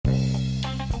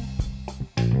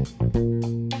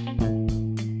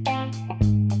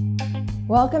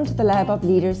Welcome to the LabOp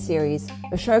Leaders series,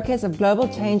 a showcase of global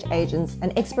change agents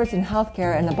and experts in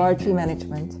healthcare and laboratory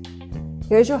management.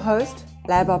 Here's your host,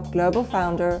 LabOp Global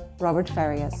Founder, Robert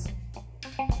Farias.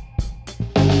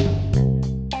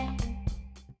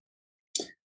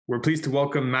 We're pleased to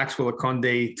welcome Maxwell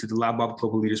Akonde to the LabOp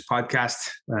Global Leaders podcast.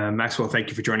 Maxwell, thank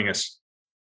you for joining us.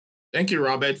 Thank you,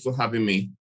 Robert, for having me.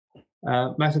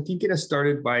 Maxwell, can you get us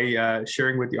started by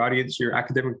sharing with the audience your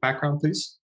academic background,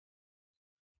 please?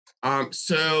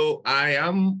 So I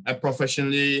am a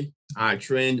professionally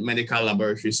trained medical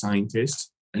laboratory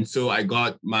scientist. And so I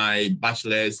got my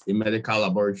bachelor's in medical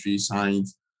laboratory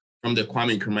science from the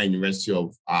Kwame Nkrumah University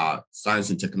of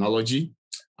Science and Technology.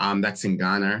 That's in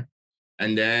Ghana.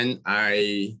 And then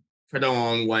I further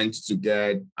on went to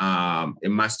get a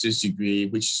master's degree,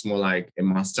 which is more like a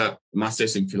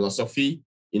master's in philosophy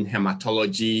in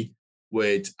hematology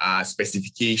with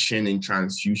specification in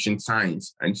transfusion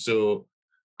science. And so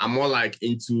I'm more like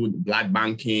into blood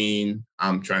banking,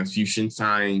 transfusion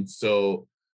science. So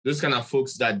those kind of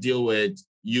folks that deal with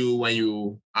you when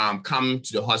you come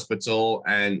to the hospital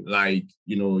and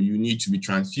you need to be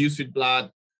transfused with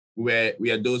blood.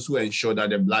 We are those who ensure that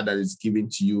the blood that is given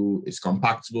to you is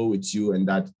compatible with you and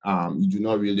that you do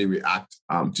not really react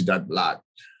to that blood.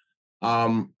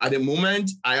 At the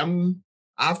moment,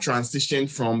 I've transitioned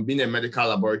from being a medical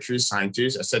laboratory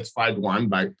scientist, a certified one,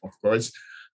 of course,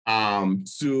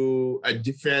 to a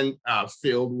different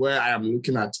field where I am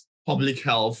looking at public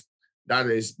health, that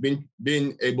is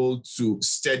being able to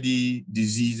study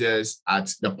diseases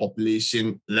at the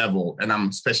population level. And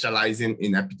I'm specializing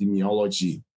in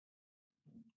epidemiology.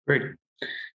 Great.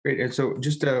 And so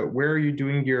just where are you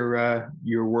doing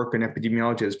your work in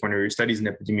epidemiology at this point, or your studies in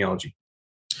epidemiology?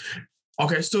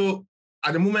 Okay, so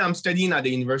at the moment, I'm studying at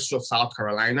the University of South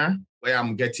Carolina, where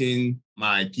I'm getting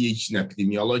my PhD in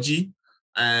epidemiology.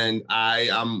 And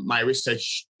my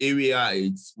research area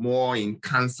is more in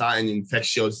cancer and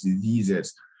infectious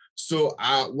diseases. So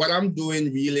what I'm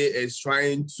doing really is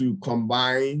trying to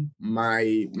combine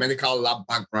my medical lab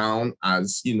background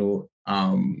as,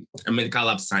 a medical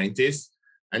lab scientist,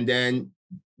 and then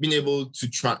being able to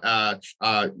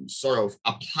sort of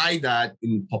apply that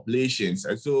in populations.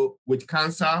 And so with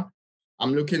cancer,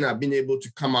 I'm looking at being able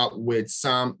to come up with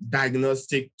some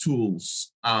diagnostic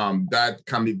tools that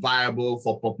can be viable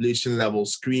for population level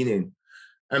screening.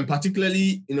 And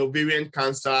particularly in ovarian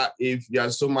cancer, if you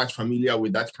are so much familiar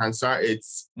with that cancer,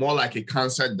 it's more like a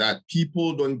cancer that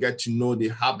people don't get to know they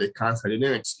have the cancer. They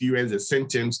don't experience the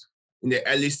symptoms in the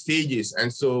early stages.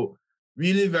 And so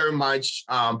really very much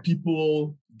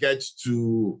people get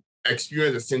to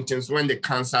experience the symptoms when the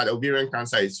ovarian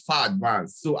cancer is far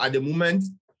advanced. So at the moment,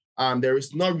 there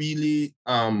is not really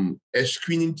a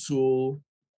screening tool,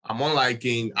 unlike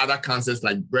in other cancers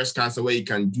like breast cancer, where you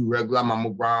can do regular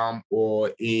mammogram,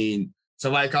 or in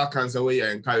cervical cancer, where you're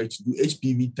encouraged to do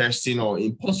HPV testing, or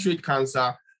in prostate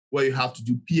cancer, where you have to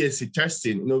do PSA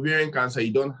testing. In ovarian cancer,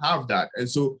 you don't have that. And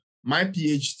so my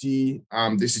PhD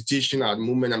dissertation at the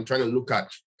moment, I'm trying to look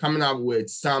at coming up with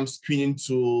some screening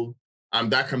tool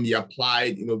that can be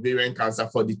applied in ovarian cancer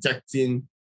for detecting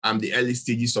the early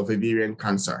stages of ovarian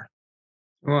cancer.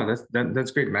 Well, that's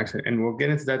great, Max. And we'll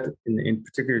get into that in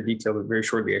particular detail very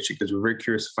shortly, actually, because we're very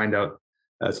curious to find out,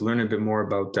 to learn a bit more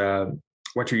about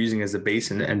what you're using as the base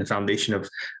and the foundation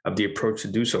of the approach to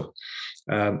do so.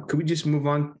 Could we just move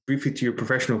on briefly to your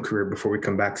professional career before we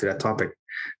come back to that topic?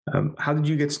 How did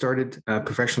you get started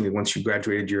professionally once you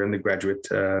graduated your undergraduate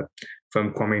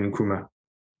from Kwame Nkrumah?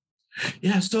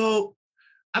 Yeah, so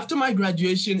after my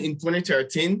graduation in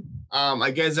 2013,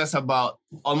 I guess that's about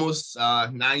almost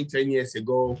 9-10 years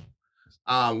ago.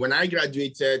 When I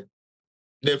graduated,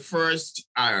 the first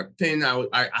thing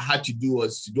I had to do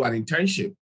was to do an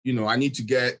internship. I need to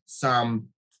get some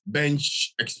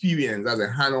bench experience, as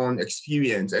a hand-on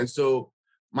experience. And so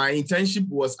my internship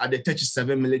was at the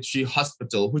 37 Military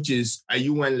Hospital, which is a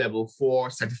UN Level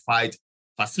 4 certified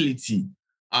facility.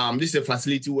 This is a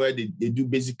facility where they do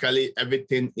basically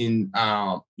everything in,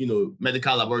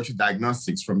 medical laboratory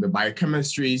diagnostics, from the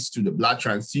biochemistries to the blood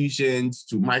transfusions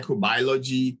to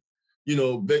microbiology.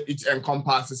 It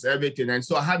encompasses everything. And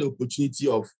so I had the opportunity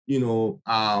of, doing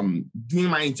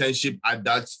my internship at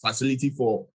that facility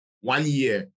for 1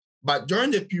 year. But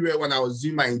during the period when I was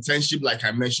doing my internship, like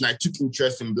I mentioned, I took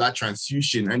interest in blood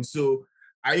transfusion. And so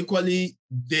I equally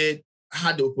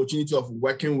had the opportunity of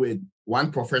working with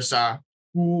one professor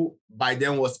who by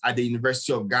then was at the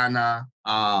University of Ghana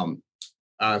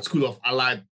School of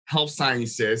Allied Health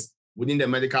Sciences within the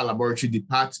medical laboratory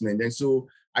department. And so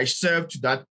I served to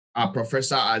that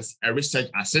professor as a research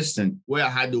assistant, where I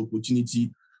had the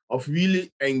opportunity of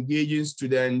really engaging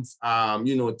students,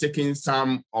 taking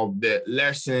some of the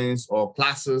lessons or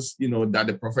classes, that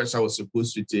the professor was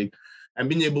supposed to take, and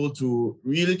being able to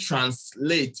really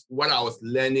translate what I was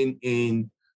learning in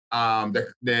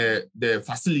the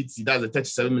facility, that's the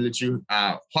 37 military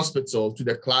hospital, to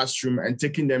the classroom and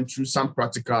taking them through some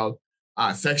practical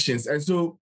sections. And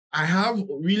so I have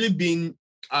really been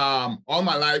all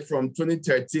my life from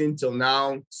 2013 till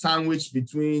now, sandwiched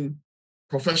between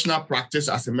professional practice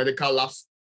as a medical lab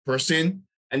person,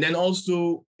 and then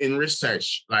also in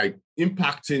research, like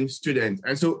impacting students.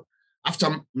 And so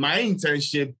after my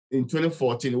internship in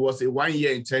 2014, it was a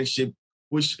 1-year internship,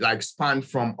 which like spanned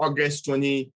from August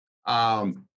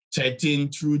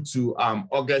 2013 through to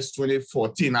August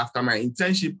 2014. After my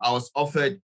internship, I was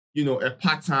offered, a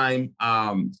part-time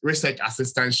research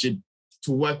assistantship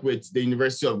to work with the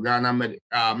University of Ghana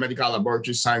Medical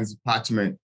Laboratory Science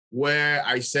Department, where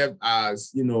I served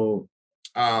as,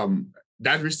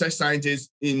 that research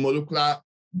scientist in molecular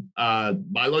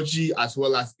biology as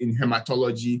well as in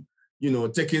hematology,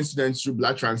 taking students through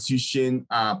blood transfusion,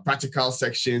 practical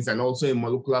sections, and also in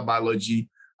molecular biology,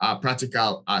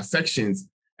 practical sections.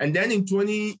 And then in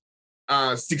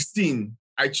 2016,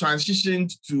 I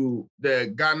transitioned to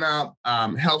the Ghana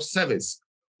Health Service,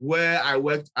 where I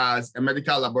worked as a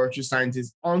medical laboratory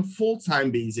scientist on full-time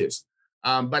basis.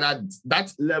 But at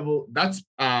that level, that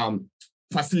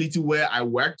facility where I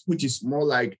worked, which is more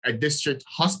like a district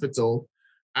hospital,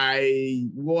 I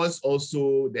was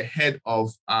also the head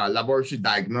of laboratory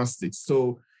diagnostics.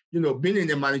 So, being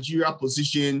in a managerial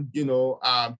position, 3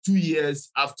 years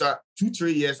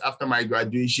after my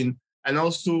graduation, and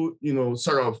also,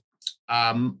 sort of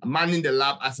manning the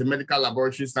lab as a medical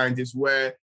laboratory scientist,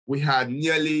 where we had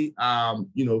nearly, 5,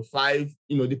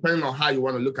 depending on how you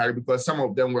want to look at it, because some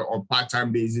of them were on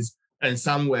part-time basis and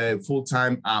some were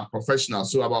full-time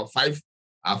professionals. So about 5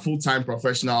 full-time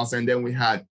professionals. And then we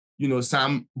had,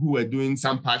 some who were doing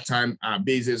some part-time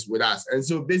basis with us. And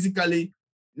so basically,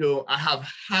 I have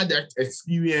had that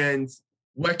experience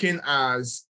working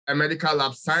as a medical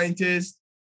lab scientist,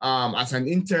 as an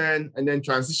intern, and then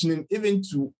transitioning even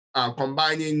to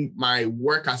combining my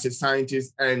work as a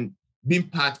scientist and being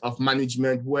part of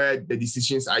management, where the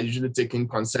decisions are usually taken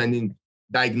concerning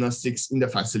diagnostics in the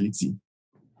facility.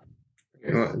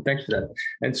 Well, thanks for that.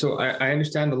 And so I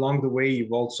understand along the way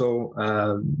you've also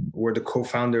were the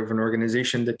co-founder of an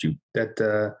organization that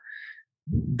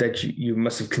you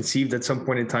must have conceived at some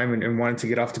point in time and wanted to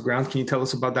get off the ground. Can you tell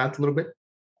us about that a little bit?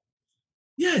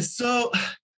 Yes. So,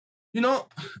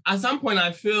 at some point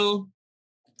I feel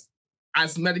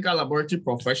as medical laboratory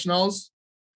professionals,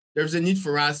 there's a need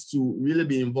for us to really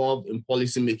be involved in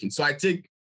policy making. So I take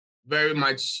very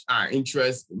much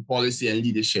interest in policy and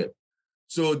leadership.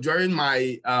 So during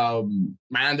my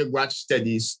my undergrad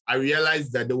studies, I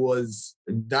realized that there was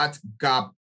that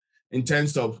gap in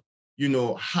terms of,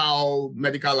 how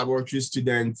medical laboratory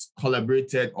students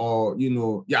collaborated or,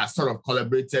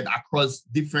 collaborated across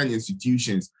different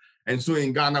institutions. And so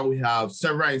in Ghana, we have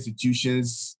several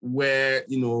institutions where,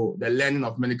 the learning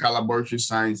of medical laboratory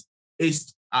science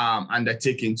is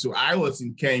undertaken. So I was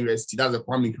in Care University, that's a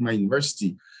Kwame Nkrumah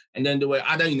University. And then there were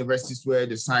other universities where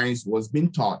the science was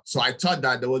being taught. So I thought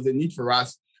that there was a need for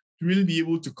us to really be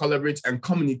able to collaborate and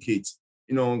communicate,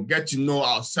 get to know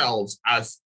ourselves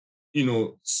as,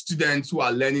 students who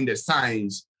are learning the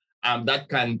science. That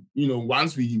can,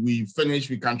 once we finish,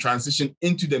 we can transition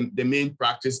into the main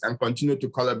practice and continue to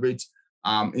collaborate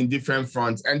in different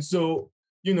fronts. And so,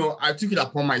 I took it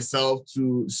upon myself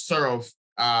to sort of,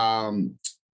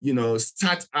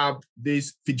 start up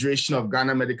this Federation of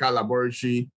Ghana Medical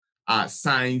Laboratory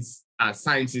Sciences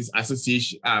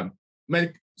Association,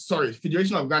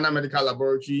 Federation of Ghana Medical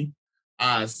Laboratory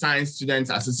Science Students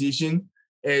Association.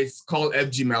 It's called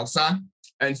FG-MELSA.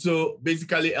 And so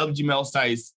basically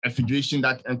FG-MELSA is a federation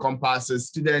that encompasses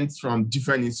students from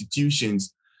different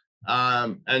institutions.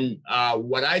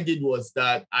 What I did was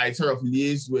that I sort of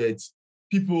liaised with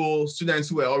students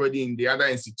who were already in the other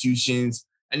institutions.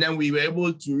 And then we were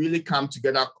able to really come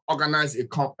together, organize a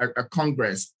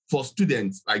congress for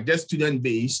students, like just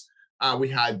student-based. We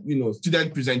had,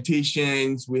 student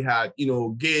presentations, we had,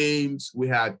 games,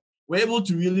 we're able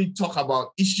to really talk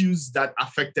about issues that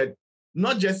affected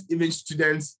not just even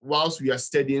students whilst we are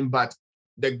studying, but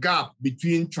the gap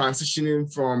between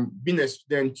transitioning from being a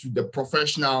student to the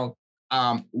professional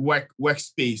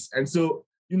workspace. And so,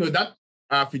 that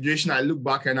federation, I look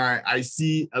back and I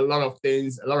see a lot of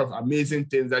things, a lot of amazing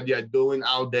things that they are doing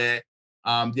out there.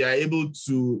 They are able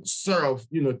to sort of,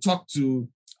 talk to,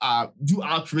 do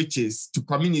outreaches to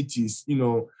communities,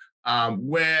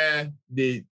 where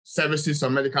they services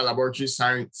on medical laboratory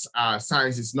science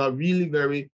is not really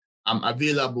very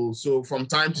available. So from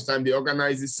time to time, they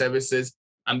organize these services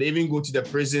and they even go to the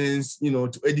prisons,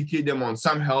 to educate them on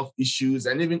some health issues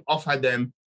and even offer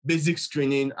them basic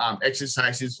screening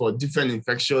exercises for different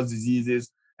infectious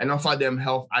diseases and offer them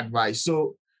health advice.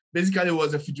 So basically, it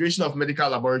was a Federation of Medical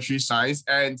Laboratory Science.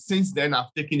 And since then,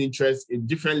 I've taken interest in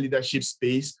different leadership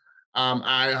space.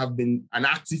 I have been an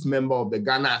active member of the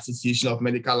Ghana Association of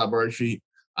Medical Laboratory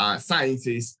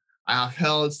Sciences. I have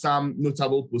held some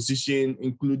notable positions,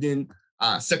 including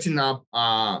setting up,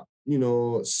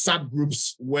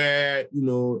 subgroups where,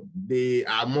 they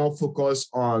are more focused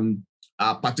on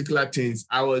particular things.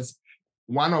 I was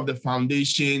one of the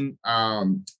foundation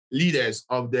leaders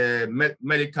of the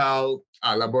Medical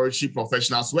Laboratory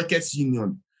Professionals Workers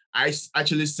Union. I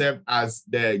actually served as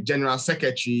the General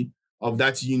Secretary of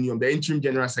that union, the interim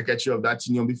General Secretary of that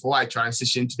union before I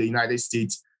transitioned to the United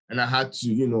States and I had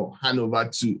to, hand over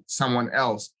to someone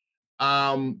else.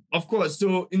 Of course,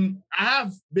 so I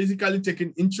have basically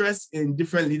taken interest in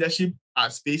different leadership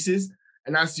spaces.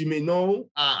 And as you may know,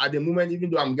 at the moment,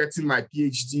 even though I'm getting my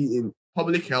PhD in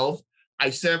public health, I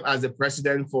serve as the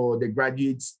president for the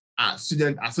Graduate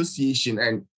Student Association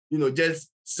and, just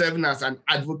serving as an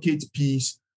advocate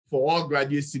piece for all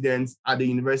graduate students at the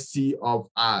University of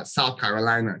South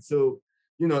Carolina. So,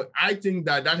 I think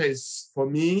that is, for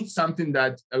me, something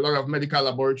that a lot of medical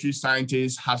laboratory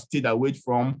scientists have stayed away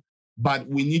from, but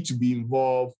we need to be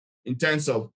involved in terms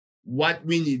of what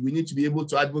we need. We need to be able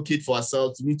to advocate for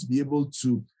ourselves. We need to be able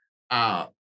to,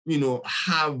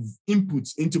 have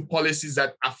inputs into policies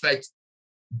that affect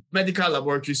medical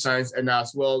laboratory science and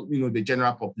as well, the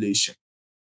general population.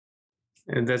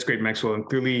 And that's great, Maxwell. And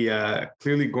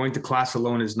clearly going to class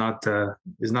alone is not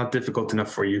difficult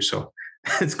enough for you. So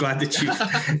it's glad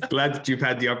that you've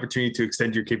had the opportunity to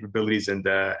extend your capabilities and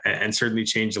certainly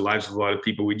change the lives of a lot of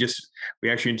people. We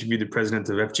actually interviewed the president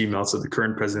of FG MELSA, the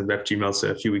current president of FG MELSA,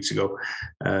 a few weeks ago.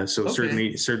 So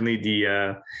okay. certainly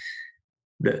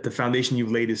the foundation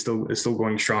you've laid is still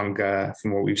going strong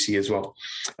from what we've seen as well.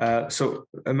 So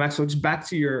Maxwell, just back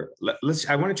to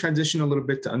I want to transition a little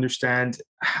bit to understand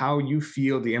how you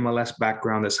feel the MLS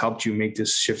background has helped you make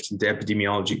this shift into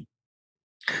epidemiology.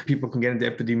 People can get into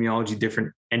epidemiology,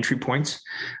 different entry points.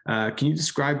 Can you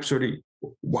describe sort of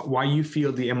why you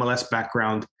feel the MLS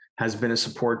background has been a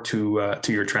support to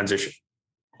your transition?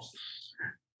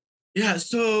 Yeah,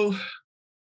 so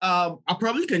I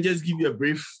probably can just give you a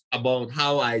brief about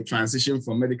how I transitioned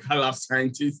from medical lab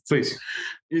scientist to, please,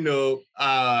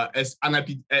 as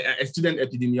a student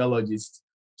epidemiologist.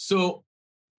 So,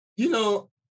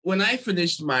 when I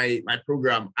finished my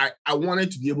program, I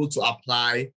wanted to be able to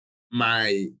apply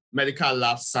my medical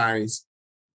lab science,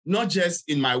 not just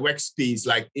in my workspace,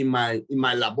 like in my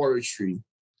laboratory.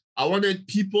 I wanted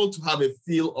people to have a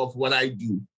feel of what I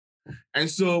do. And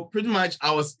so pretty much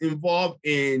I was involved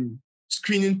in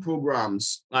screening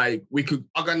programs. Like we could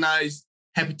organize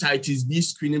hepatitis B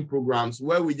screening programs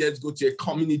where we just go to a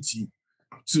community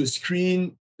to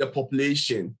screen the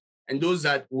population. And those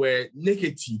that were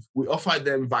negative, we offer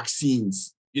them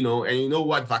vaccines, and you know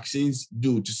what vaccines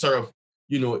do to sort of,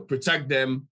 protect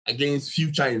them against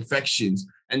future infections.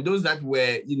 And those that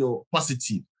were,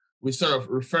 positive, we sort of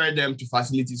refer them to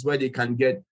facilities where they can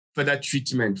get further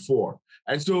treatment for.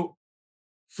 And so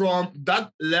from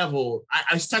that level,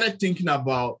 I started thinking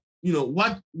about,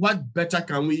 what better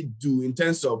can we do in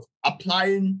terms of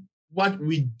applying what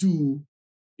we do,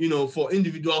 for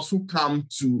individuals who come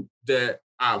to the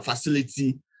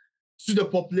facility to the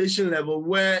population level,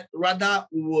 where rather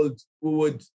we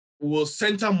will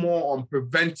center more on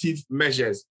preventive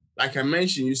measures. Like I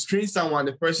mentioned, you screen someone,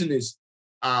 the person is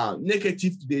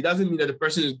negative today, it doesn't mean that the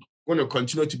person is going to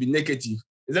continue to be negative.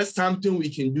 Is that something we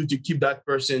can do to keep that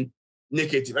person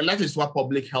negative? And that is what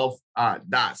public health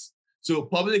does. So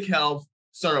public health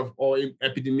or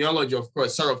epidemiology, of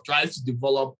course, sort of tries to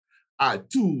develop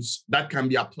tools that can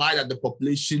be applied at the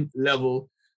population level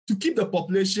to keep the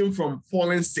population from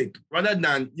falling sick, rather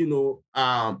than,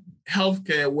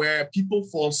 healthcare where people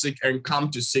fall sick and come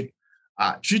to seek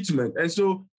treatment. And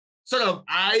so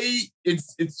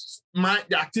it's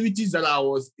the activities that I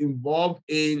was involved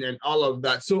in and all of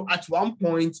that. So at one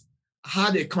point, I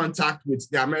had a contact with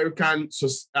the American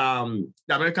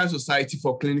Society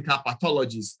for Clinical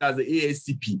Pathologists, that's the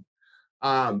ASCP.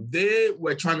 They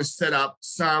were trying to set up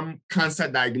some cancer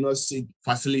diagnostic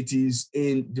facilities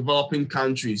in developing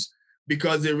countries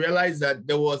because they realized that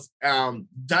there was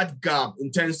that gap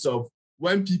in terms of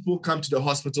when people come to the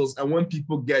hospitals and when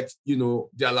people get,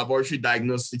 their laboratory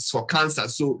diagnostics for cancer.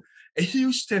 So a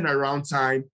huge turnaround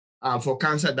time for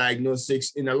cancer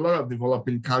diagnostics in a lot of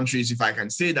developing countries, if I can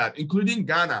say that, including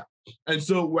Ghana. And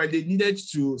so where they needed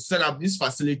to set up these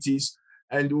facilities,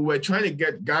 and we were trying to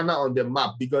get Ghana on the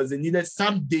map because they needed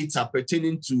some data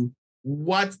pertaining to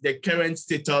what the current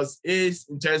status is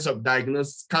in terms of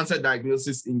cancer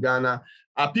diagnosis in Ghana.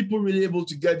 Are people really able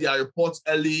to get their reports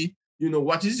early?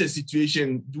 What is the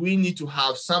situation? Do we need to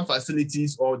have some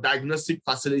facilities or diagnostic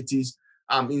facilities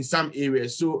in some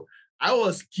areas? So I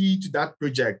was key to that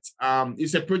project.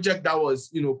 It's a project that was,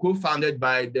 co-founded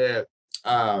by the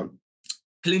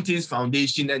Clinton's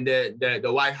Foundation and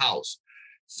the White House.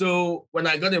 So when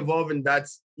I got involved in that,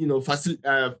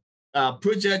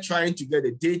 project, trying to get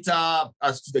the data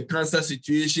as to the cancer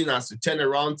situation, as to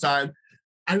turnaround time,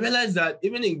 I realized that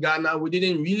even in Ghana, we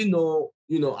didn't really know,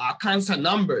 our cancer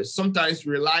numbers. Sometimes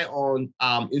we rely on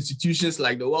institutions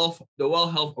like the World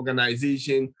Health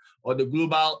Organization or the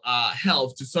Global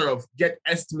Health to sort of get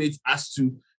estimates as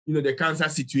to, the cancer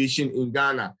situation in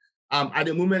Ghana. At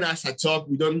the moment, as I talk,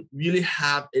 we don't really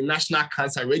have a national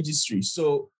cancer registry.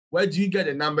 So where do you get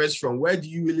the numbers from? Where do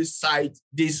you really cite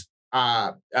these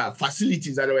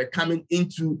facilities that were coming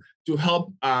into to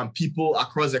help people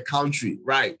across the country,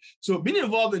 right? So being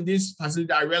involved in this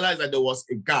facility, I realized that there was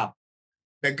a gap.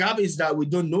 The gap is that we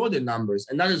don't know the numbers,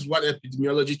 and that is what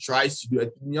epidemiology tries to do.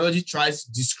 Epidemiology tries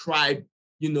to describe,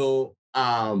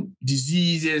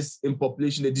 diseases in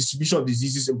population, the distribution of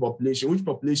diseases in population, which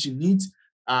population needs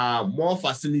more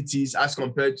facilities as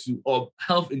compared to, or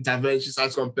health interventions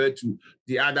as compared to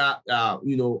the other,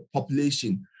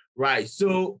 population, right?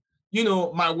 So,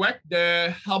 my work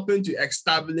there helping to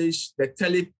establish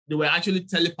they were actually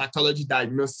telepathology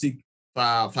diagnostic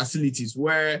facilities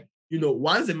where,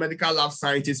 once a medical lab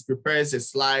scientist prepares a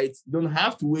slide, you don't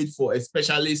have to wait for a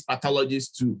specialist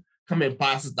pathologist to come and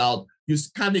pass it out. You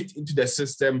scan it into the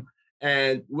system,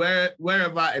 and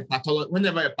whenever a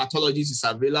pathologist is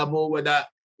available, whether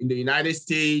in the United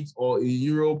States or in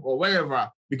Europe or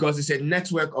wherever, because it's a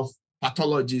network of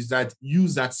pathologists that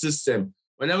use that system.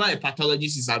 Whenever a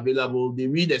pathologist is available, they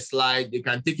read a slide, they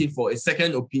can take it for a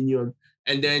second opinion,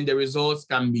 and then the results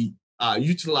can be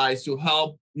utilized to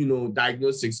help,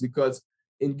 diagnostics. Because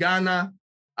in Ghana,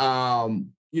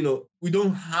 we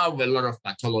don't have a lot of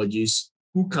pathologists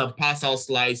who can pass out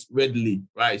slides readily,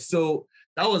 right? So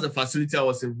that was a facility I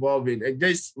was involved in. And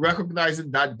just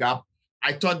recognizing that gap,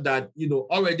 I thought that,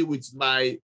 already with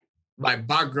my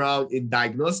background in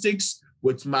diagnostics,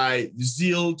 with my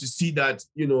zeal to see that,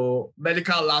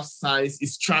 medical lab science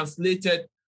is translated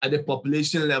at the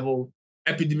population level,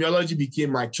 epidemiology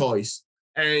became my choice.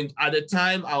 And at the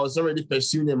time, I was already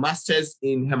pursuing a master's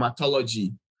in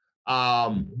hematology,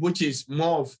 which is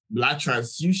more of blood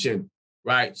transfusion,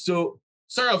 right? So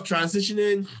sort of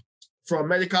transitioning from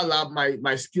medical lab,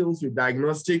 my skills with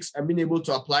diagnostics and being able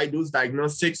to apply those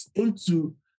diagnostics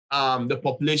into the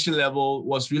population level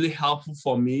was really helpful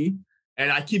for me.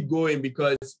 And I keep going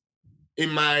because in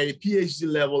my PhD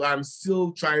level, I'm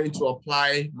still trying to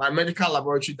apply my medical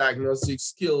laboratory diagnostic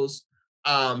skills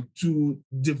to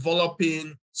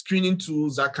developing screening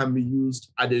tools that can be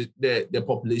used at the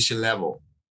population level.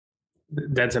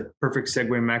 That's a perfect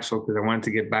segue, Maxwell, because I wanted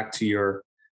to get back to your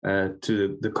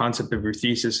to the concept of your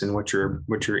thesis and what you're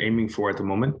aiming for at the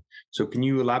moment. So can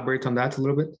you elaborate on that a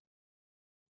little bit?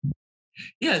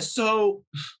 Yeah, so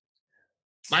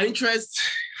my interest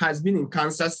has been in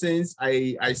cancer since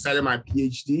I started my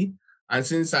PhD, and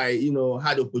since I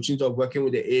had the opportunity of working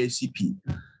with the AACP.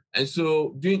 And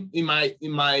so in my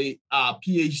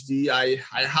PhD,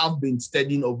 I have been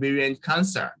studying ovarian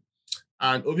cancer.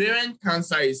 And ovarian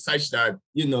cancer is such that,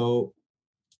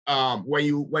 when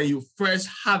you first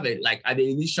have it, like at the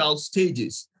initial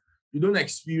stages, you don't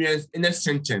experience any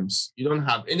symptoms. You don't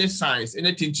have any signs,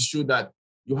 anything to show that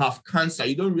you have cancer.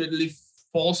 You don't really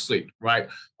fall sick, right?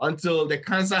 Until the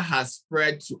cancer has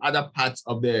spread to other parts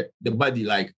of the body,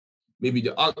 like maybe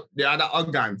the other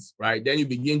organs, right? Then you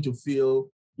begin to feel,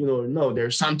 no,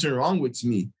 there's something wrong with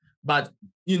me. But,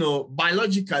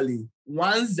 biologically,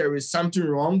 once there is something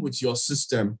wrong with your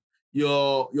system,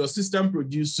 your system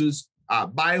produces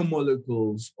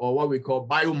biomolecules, or what we call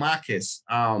biomarkers,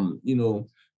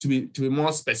 to be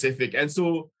more specific. And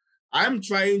so I'm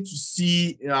trying to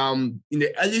see in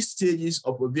the early stages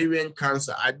of ovarian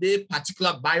cancer, are there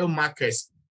particular biomarkers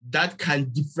that can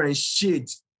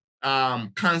differentiate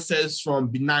cancers from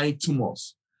benign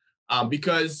tumors?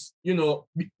 Because,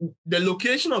 the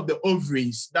location of the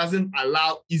ovaries doesn't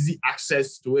allow easy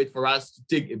access to it for us to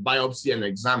take a biopsy and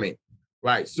examine,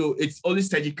 right? So it's only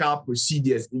surgical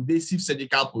procedures, invasive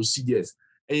surgical procedures.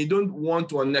 And you don't want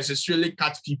to unnecessarily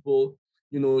cut people,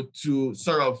 to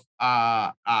sort of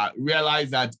realize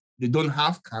that they don't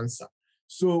have cancer.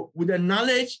 So with the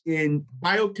knowledge in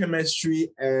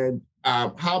biochemistry and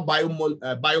how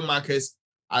biomarkers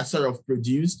are sort of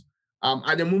produced,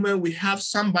 at the moment, we have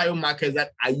some biomarkers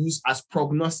that are used as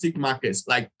prognostic markers,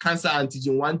 like cancer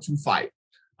antigen 125,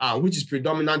 which is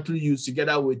predominantly used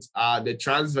together with the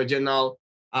transvaginal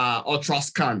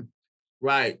ultrascan,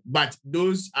 right? But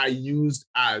those are used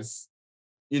as,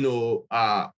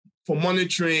 for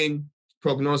monitoring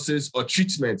prognosis or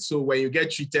treatment. So when you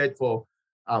get treated for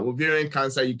ovarian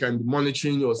cancer, you can be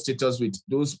monitoring your status with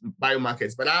those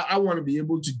biomarkers. But I want to be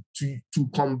able to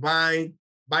combine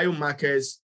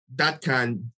biomarkers that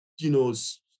can,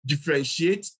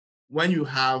 differentiate when you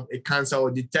have a cancer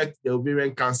or detect the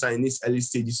ovarian cancer in its early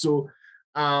stages. So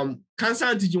cancer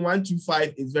antigen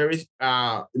 125 is very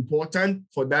important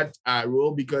for that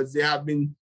role, because there have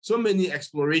been so many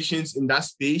explorations in that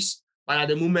space, but at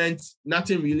the moment,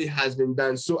 nothing really has been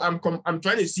done. So I'm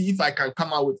trying to see if I can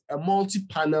come out with a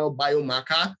multi-panel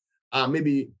biomarker,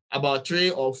 maybe about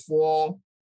 3 or 4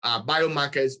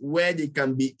 biomarkers where they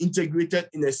can be integrated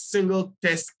in a single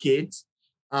test kit,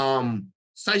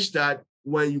 such that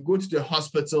when you go to the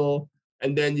hospital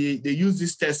and then they use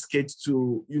this test kit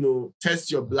to, test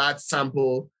your blood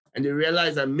sample, and they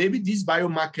realize that maybe these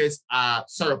biomarkers are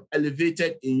sort of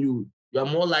elevated in you, you are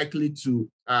more likely to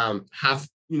have,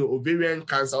 ovarian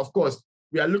cancer. Of course,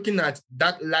 we are looking at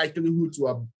that likelihood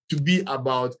to be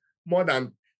about more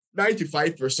than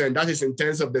 95%. That is in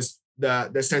terms of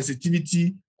the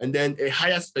sensitivity, and then a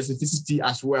higher specificity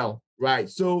as well, right?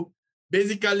 So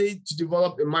basically, to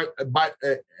develop a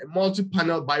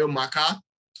multi-panel biomarker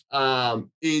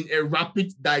in a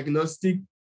rapid diagnostic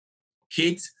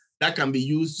kit that can be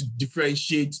used to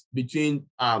differentiate between,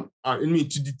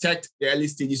 to detect the early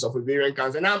stages of ovarian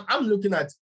cancer. And I'm looking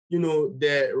at,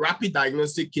 the rapid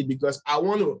diagnostic kit because I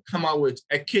want to come out with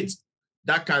a kit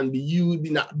that can be used,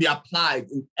 be applied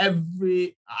in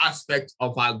every aspect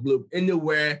of our globe,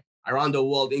 anywhere around the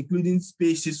world, including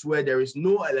spaces where there is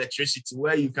no electricity,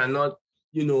 where you cannot,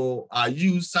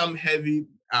 use some heavy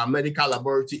medical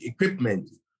laboratory equipment,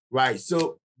 right?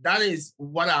 So that is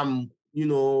what I'm,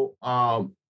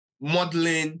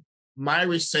 modeling my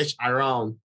research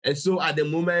around. And so at the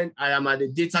moment, I am at the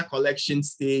data collection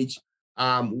stage,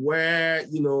 where,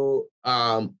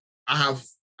 I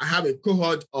have a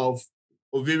cohort of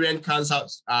ovarian cancer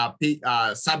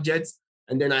subjects.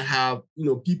 And then I have,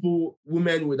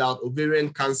 women without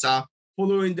ovarian cancer,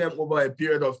 following them over a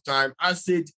period of time. I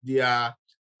said they are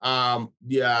about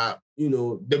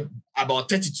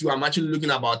 32. I'm actually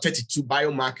looking at about 32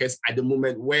 biomarkers at the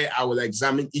moment, where I will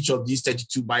examine each of these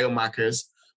 32 biomarkers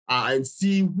and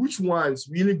see which ones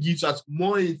really gives us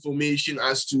more information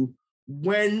as to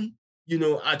when,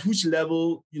 at which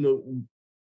level, a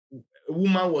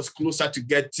woman was closer to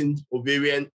getting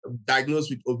diagnosed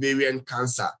with ovarian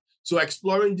cancer. So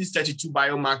exploring these 32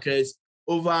 biomarkers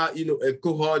over, a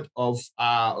cohort of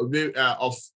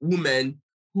women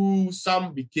who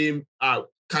some became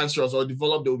cancerous or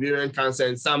developed ovarian cancer,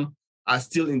 and some are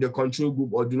still in the control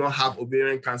group or do not have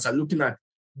ovarian cancer, looking at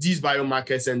these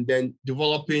biomarkers and then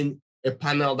developing a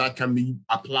panel that can be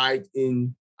applied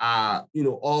in,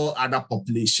 all other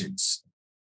populations.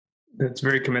 That's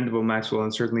very commendable, Maxwell,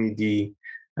 and certainly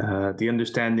the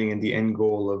understanding and the end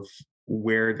goal of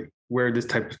where this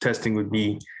type of testing would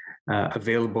be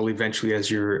available eventually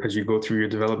as you go through your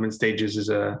development stages is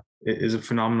a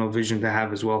phenomenal vision to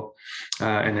have as well,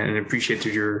 and I appreciate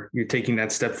that you're taking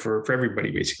that step for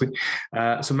everybody, basically.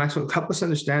 So Maxwell, help us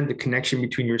understand the connection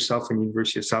between yourself and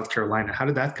University of South Carolina. How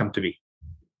did that come to be?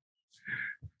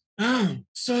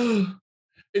 So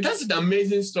that's an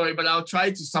amazing story, but I'll try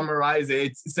to summarize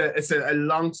it. It's a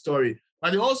long story,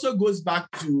 but it also goes back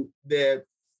to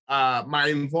my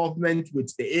involvement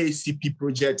with the AACP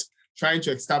project, trying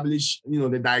to establish,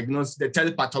 the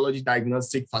telepathology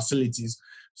diagnostic facilities.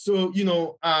 So,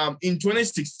 in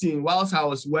 2016, whilst I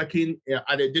was working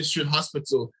at a district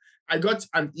hospital, I got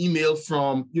an email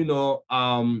from,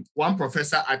 one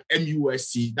professor at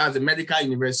MUSC, that's the Medical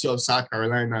University of South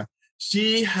Carolina.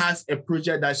 She has a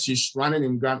project that she's running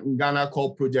in Ghana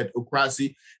called Project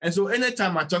Okrasi. And so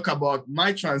anytime I talk about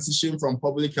my transition from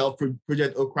public health,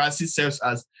 Project Okrasi serves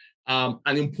as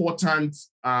an important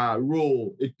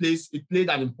role. It played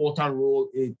an important role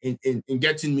in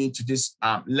getting me to this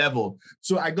level.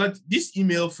 So I got this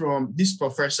email from this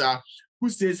professor who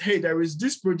says, hey, there is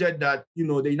this project that, the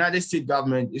United States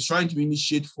government is trying to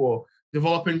initiate for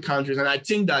developing countries. And I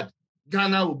think that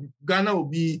Ghana will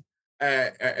be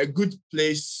a good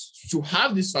place to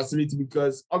have this facility,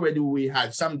 because already we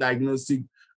had some diagnostic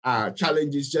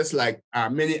challenges, just like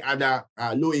many other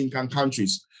low-income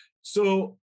countries.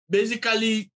 So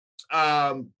basically,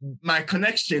 my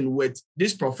connection with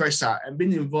this professor and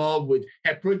being involved with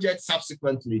her project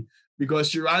subsequently, because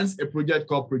she runs a project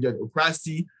called Project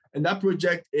Ocracy, and that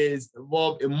project is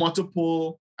involved in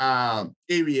multiple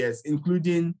areas,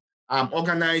 including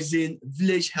organizing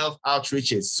village health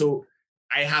outreaches. So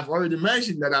I have already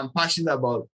mentioned that I'm passionate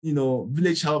about,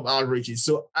 village health outreaches.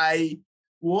 So I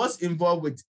was involved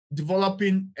with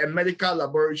developing a medical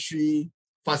laboratory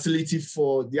facility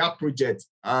for their project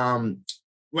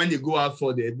when they go out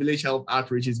for the village health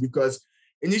outreaches, because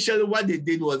initially what they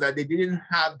did was that they didn't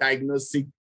have diagnosis.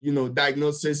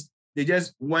 They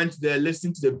just went there,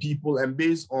 listened to the people, and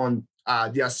based on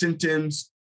their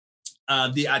symptoms,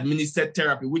 they administered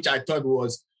therapy, which I thought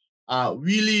was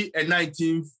really a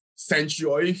 19th century,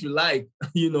 or if you like,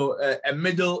 a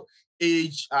middle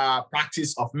age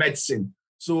practice of medicine.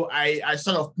 So I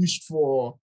sort of pushed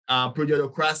for Project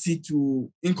Ocracy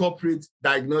to incorporate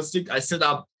diagnostic. I set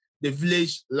up the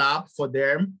village lab for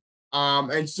them.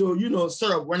 And so,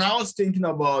 sort of when I was thinking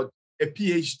about a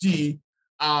PhD,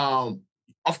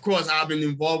 of course, I've been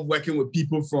involved working with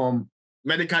people from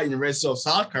Medical University of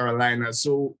South Carolina.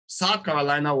 So South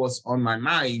Carolina was on my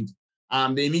mind.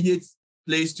 The immediate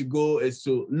place to go is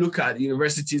to look at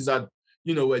universities that,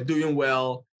 were doing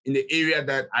well in the area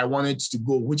that I wanted to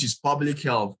go, which is public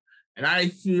health. And I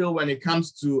feel when it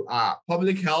comes to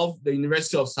public health, the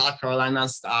University of South Carolina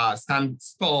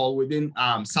stands tall within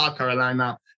South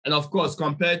Carolina. And of course,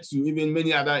 compared to even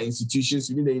many other institutions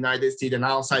within the United States and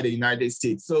outside the United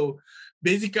States. So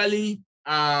basically,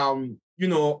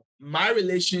 my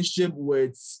relationship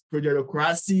with Project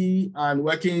Ocracy and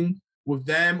working with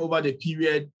them over the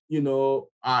period,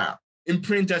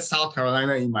 imprinted South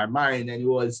Carolina in my mind. And it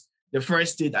was the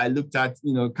first state I looked at,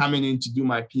 coming in to do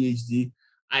my PhD.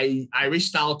 I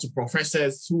reached out to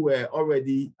professors who were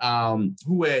already,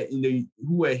 who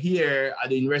were here at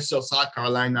the University of South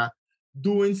Carolina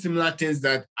doing similar things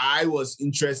that I was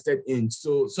interested in.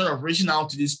 So sort of reaching out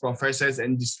to these professors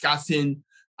and discussing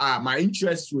my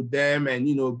interests with them and,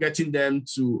 getting them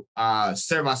to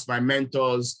serve as my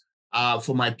mentors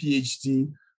for my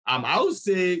PhD. I would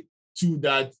say too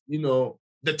that,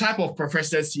 the type of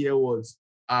professors here was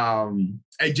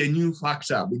a genuine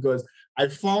factor, because I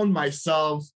found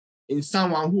myself in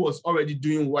someone who was already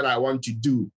doing what I want to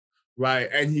do, right?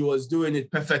 And he was doing it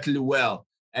perfectly well.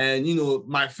 And,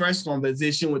 my first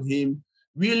conversation with him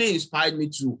really inspired me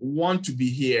to want to be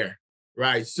here,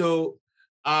 right? So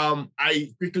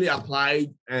I quickly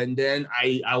applied, and then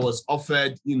I was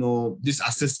offered, this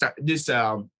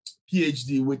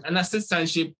PhD with an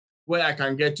assistantship where I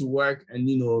can get to work and,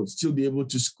 still be able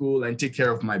to school and take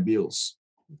care of my bills.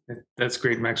 That's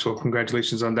great, Maxwell.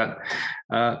 Congratulations on that.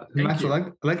 Maxwell,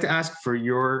 I'd like to ask for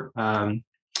your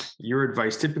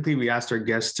advice. Typically, we ask our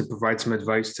guests to provide some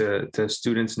advice to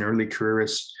students and early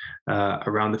careerists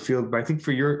around the field. But I think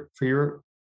for you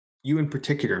in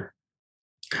particular,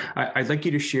 I'd like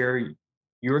you to share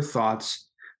your thoughts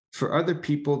for other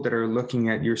people that are looking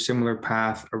at your similar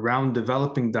path around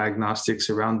developing diagnostics,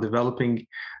 around developing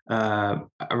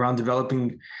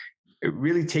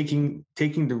really taking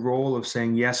the role of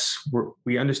saying, yes,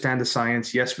 we understand the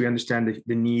science, yes, we understand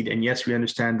the need, and yes, we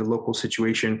understand the local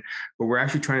situation, but we're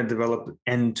actually trying to develop an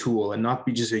end tool and not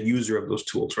be just a user of those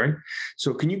tools, right?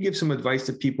 So can you give some advice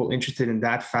to people interested in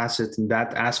that facet and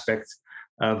that aspect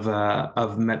of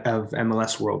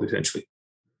MLS world, essentially?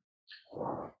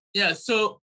 Yeah,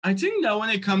 so I think that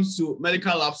when it comes to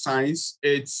medical lab science,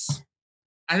 it's,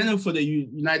 I don't know for the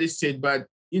United States, but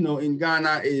in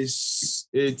Ghana, it's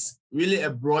really a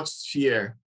broad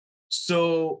sphere.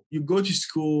 So you go to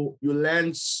school, you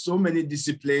learn so many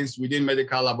disciplines within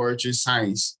medical laboratory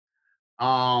science.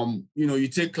 You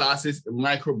take classes in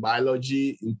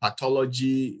microbiology, in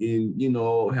pathology, in,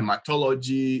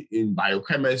 hematology, in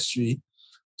biochemistry.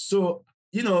 So,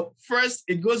 first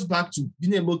it goes back to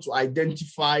being able to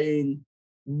identify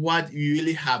what you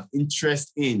really have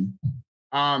interest in.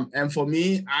 And for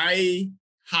me, I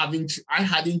had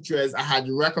interest. I had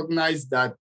recognized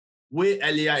that way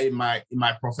earlier in my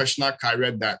professional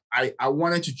career that I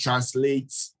wanted to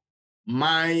translate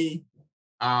my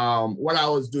what I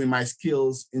was doing, my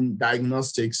skills in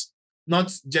diagnostics,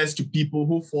 not just to people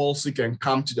who fall sick and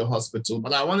come to the hospital,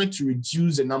 but I wanted to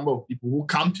reduce the number of people who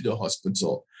come to the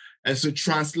hospital. And so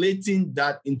translating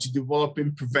that into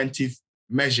developing preventive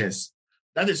measures,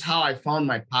 that is how I found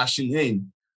my passion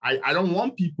in. I don't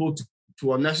want people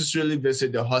to unnecessarily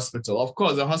visit the hospital. Of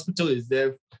course, the hospital is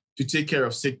there to take care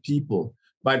of sick people.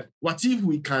 But what if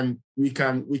we can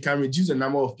reduce the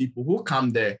number of people who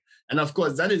come there? And of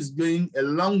course, that is going a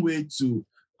long way to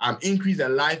increase the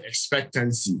life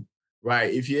expectancy,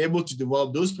 right? If you're able to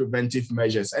develop those preventive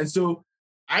measures. And so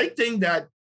I think that,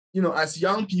 as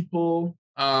young people,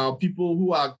 people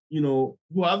who are,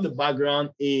 who have the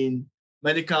background in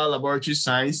medical laboratory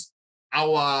science,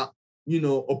 our,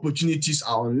 opportunities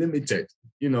are unlimited,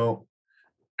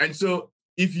 And so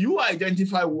if you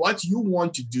identify what you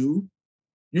want to do,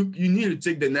 you need to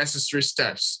take the necessary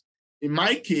steps. In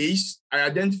my case, I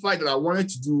identified that I wanted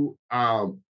to do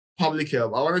public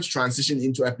health. I wanted to transition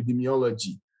into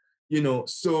epidemiology.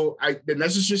 So the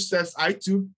necessary steps I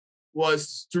took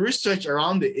was to research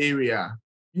around the area.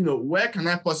 Where can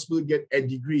I possibly get a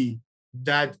degree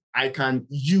that I can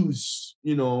use?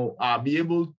 Be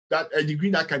able that a degree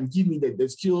that can give me the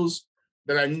skills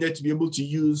that I needed to be able to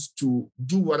use to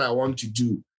do what I want to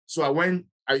do. So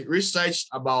I researched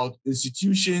about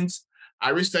institutions. I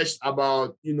researched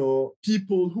about,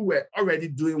 people who were already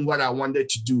doing what I wanted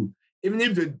to do, even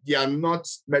if they are not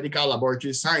medical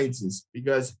laboratory scientists,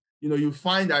 because, you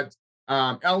find that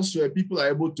elsewhere, people are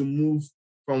able to move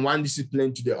from one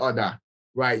discipline to the other,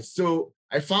 right? So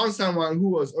I found someone who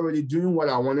was already doing what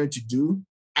I wanted to do.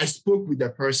 I spoke with the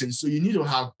person. So you need to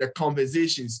have the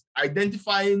conversations,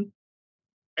 identifying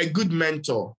a good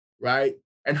mentor, right?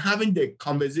 And having the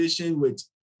conversation with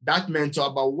that mentor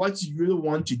about what you really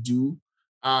want to do,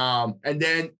 and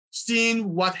then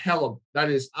seeing what help that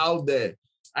is out there.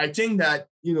 I think that,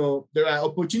 there are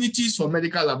opportunities for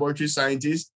medical laboratory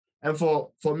scientists. And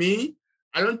for me,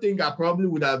 I don't think I probably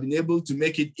would have been able to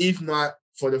make it if not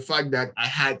for the fact that I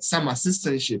had some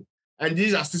assistantship. And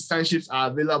these assistantships are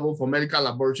available for medical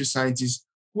laboratory scientists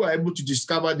who are able to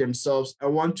discover themselves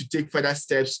and want to take further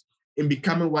steps in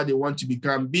becoming what they want to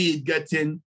become, be it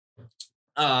getting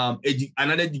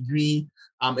another degree,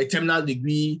 a terminal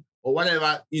degree, or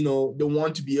whatever, they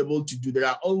want to be able to do. There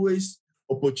are always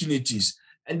opportunities.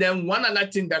 And then one other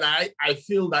thing that I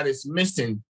feel that is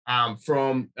missing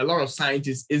from a lot of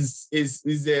scientists is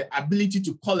the ability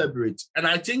to collaborate. And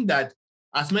I think that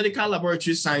as medical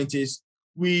laboratory scientists,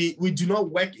 we do not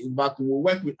work in vacuum, we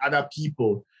work with other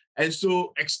people. And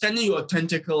so extending your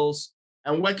tentacles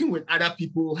and working with other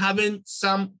people, having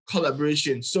some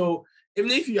collaboration. So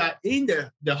even if you are in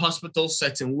the hospital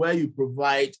setting where you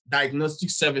provide diagnostic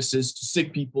services to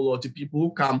sick people or to people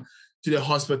who come to the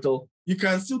hospital, you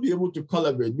can still be able to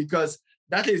collaborate because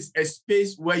that is a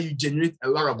space where you generate a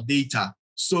lot of data.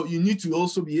 So you need to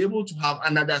also be able to have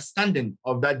an understanding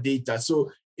of that data.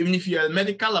 So even if you're a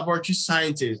medical laboratory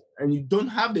scientist and you don't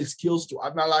have the skills to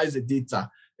analyze the data,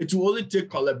 it will only take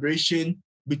collaboration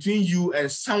between you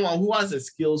and someone who has the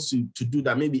skills to do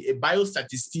that, maybe a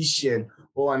biostatistician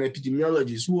or an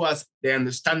epidemiologist who has the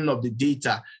understanding of the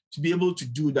data to be able to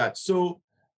do that. So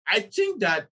I think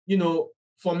that,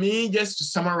 for me, just to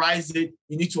summarize it,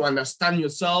 you need to understand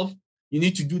yourself. You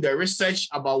need to do the research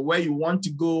about where you want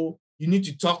to go. You need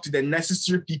to talk to the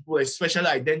necessary people, especially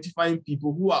identifying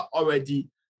people who are already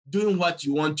doing what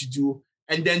you want to do,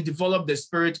 and then develop the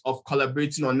spirit of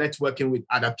collaborating or networking with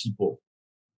other people.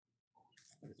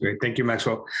 Great. Thank you,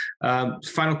 Maxwell.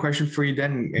 Final question for you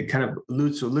then. It kind of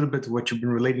alludes to a little bit to what you've been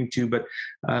relating to, but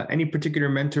any particular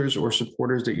mentors or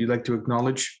supporters that you'd like to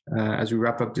acknowledge as we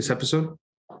wrap up this episode?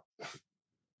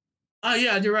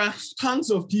 Yeah, there are tons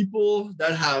of people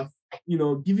that have,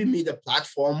 given me the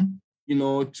platform,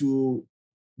 to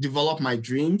develop my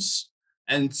dreams,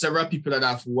 and several people that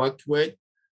I've worked with.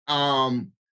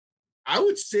 I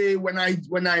would say when I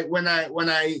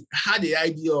had the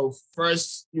idea of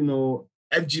first,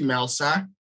 FG Melsa,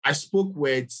 I spoke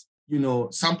with,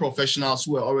 some professionals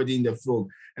who were already in the field.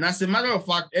 And as a matter of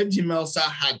fact, FG Melsa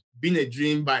had been a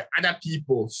dream by other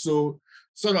people. So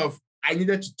sort of, I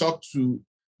needed to talk to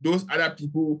those other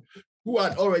people who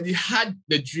had already had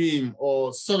the dream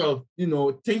or sort of,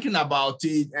 thinking about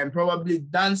it and probably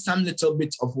done some little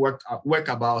bit of work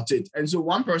about it. And so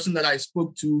one person that I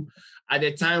spoke to at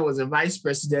the time was a vice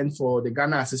president for the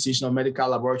Ghana Association of Medical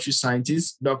Laboratory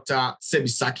Scientists, Dr.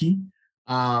 Sebisaki.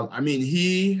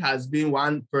 He has been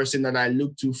one person that I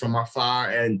look to from afar.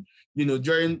 And,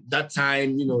 during that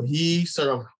time, he sort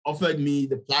of offered me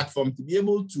the platform to be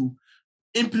able to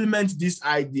implement this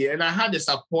idea. And I had the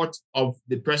support of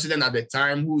the president at the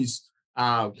time, who is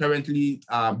currently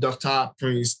Dr.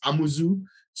 Prince Amuzu.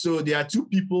 So there are two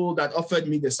people that offered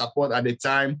me the support at the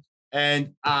time.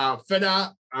 And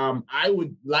further, I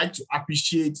would like to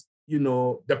appreciate,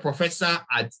 the professor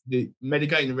at the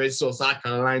Medical University of South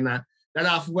Carolina that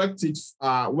I've worked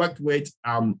with,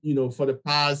 for the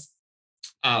past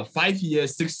 5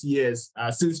 years, 6 years,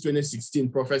 since 2016,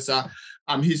 Professor.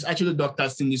 He's actually Dr.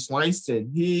 Cindy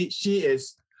Swinston. She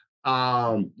is,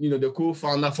 the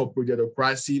co-founder for Project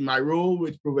Ocracy. My role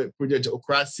with Project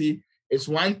Ocracy is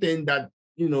one thing that,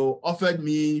 offered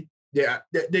me the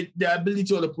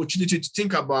ability or the opportunity to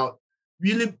think about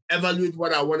really evaluate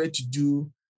what I wanted to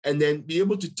do, and then be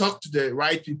able to talk to the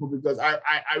right people, because I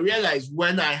realized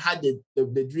when I had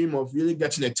the dream of really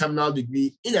getting a terminal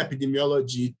degree in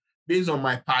epidemiology based on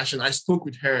my passion, I spoke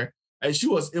with her, and she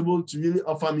was able to really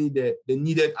offer me the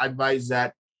needed advice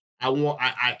that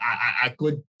I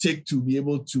could take to be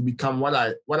able to become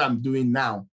what I'm doing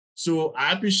now. So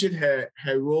I appreciate her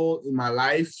role in my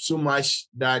life so much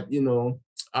that,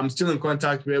 I'm still in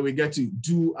contact where we get to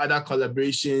do other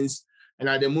collaborations. And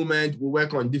at the moment, we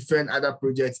work on different other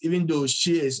projects. Even though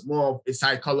she is more of a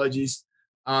psychologist,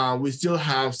 we still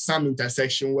have some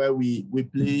intersection where we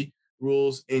play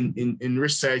roles in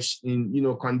research,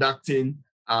 in conducting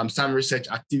some research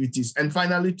activities. And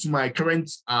finally, to my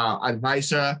current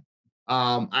advisor,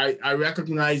 I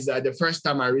recognize that the first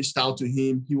time I reached out to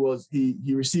him,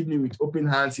 he received me with open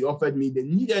hands. He offered me the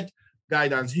needed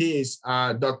guidance. He is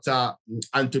Dr.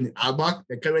 Anthony Albach,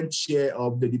 the current chair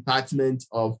of the Department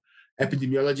of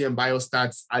Epidemiology and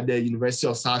Biostats at the University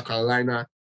of South Carolina.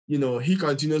 He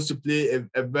continues to play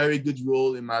a very good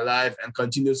role in my life and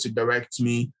continues to direct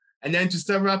me. And then to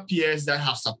several peers that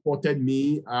have supported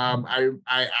me, I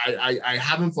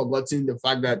haven't forgotten the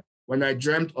fact that when I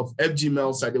dreamt of FG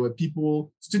Melsa, there were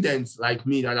students like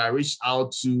me that I reached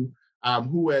out to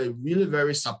who were really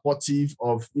very supportive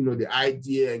of the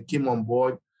idea and came on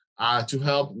board to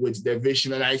help with the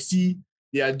vision. And I see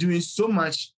they are doing so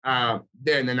much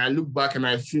then. And I look back and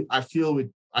I feel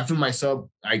myself,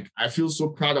 like, I feel so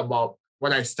proud about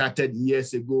what I started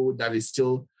years ago that is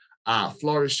still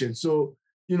flourishing. So,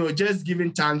 just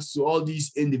giving thanks to all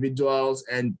these individuals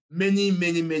and many,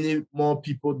 many, many more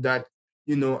people that,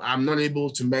 I'm not able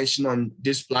to mention on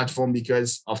this platform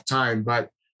because of time, but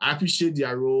I appreciate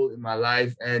their role in my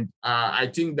life. And I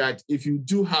think that if you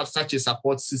do have such a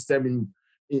support system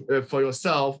for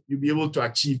yourself, you'll be able to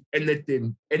achieve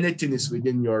anything. Anything is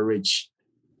within your reach.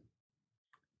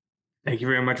 Thank you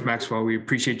very much, Maxwell. We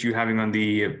appreciate you having you on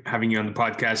the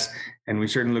podcast, and we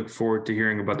certainly look forward to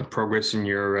hearing about the progress in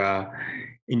your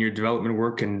development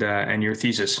work and your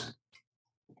thesis.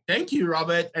 Thank you,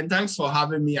 Robert, and thanks for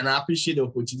having me. And I appreciate the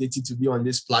opportunity to be on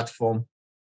this platform.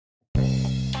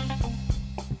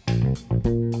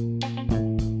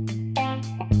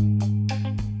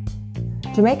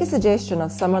 To make a suggestion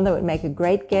of someone that would make a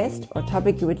great guest or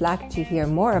topic you would like to hear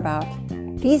more about,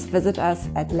 please visit us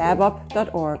at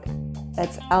labopp.org.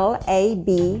 That's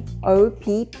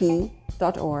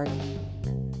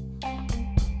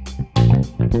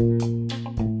labopp.org.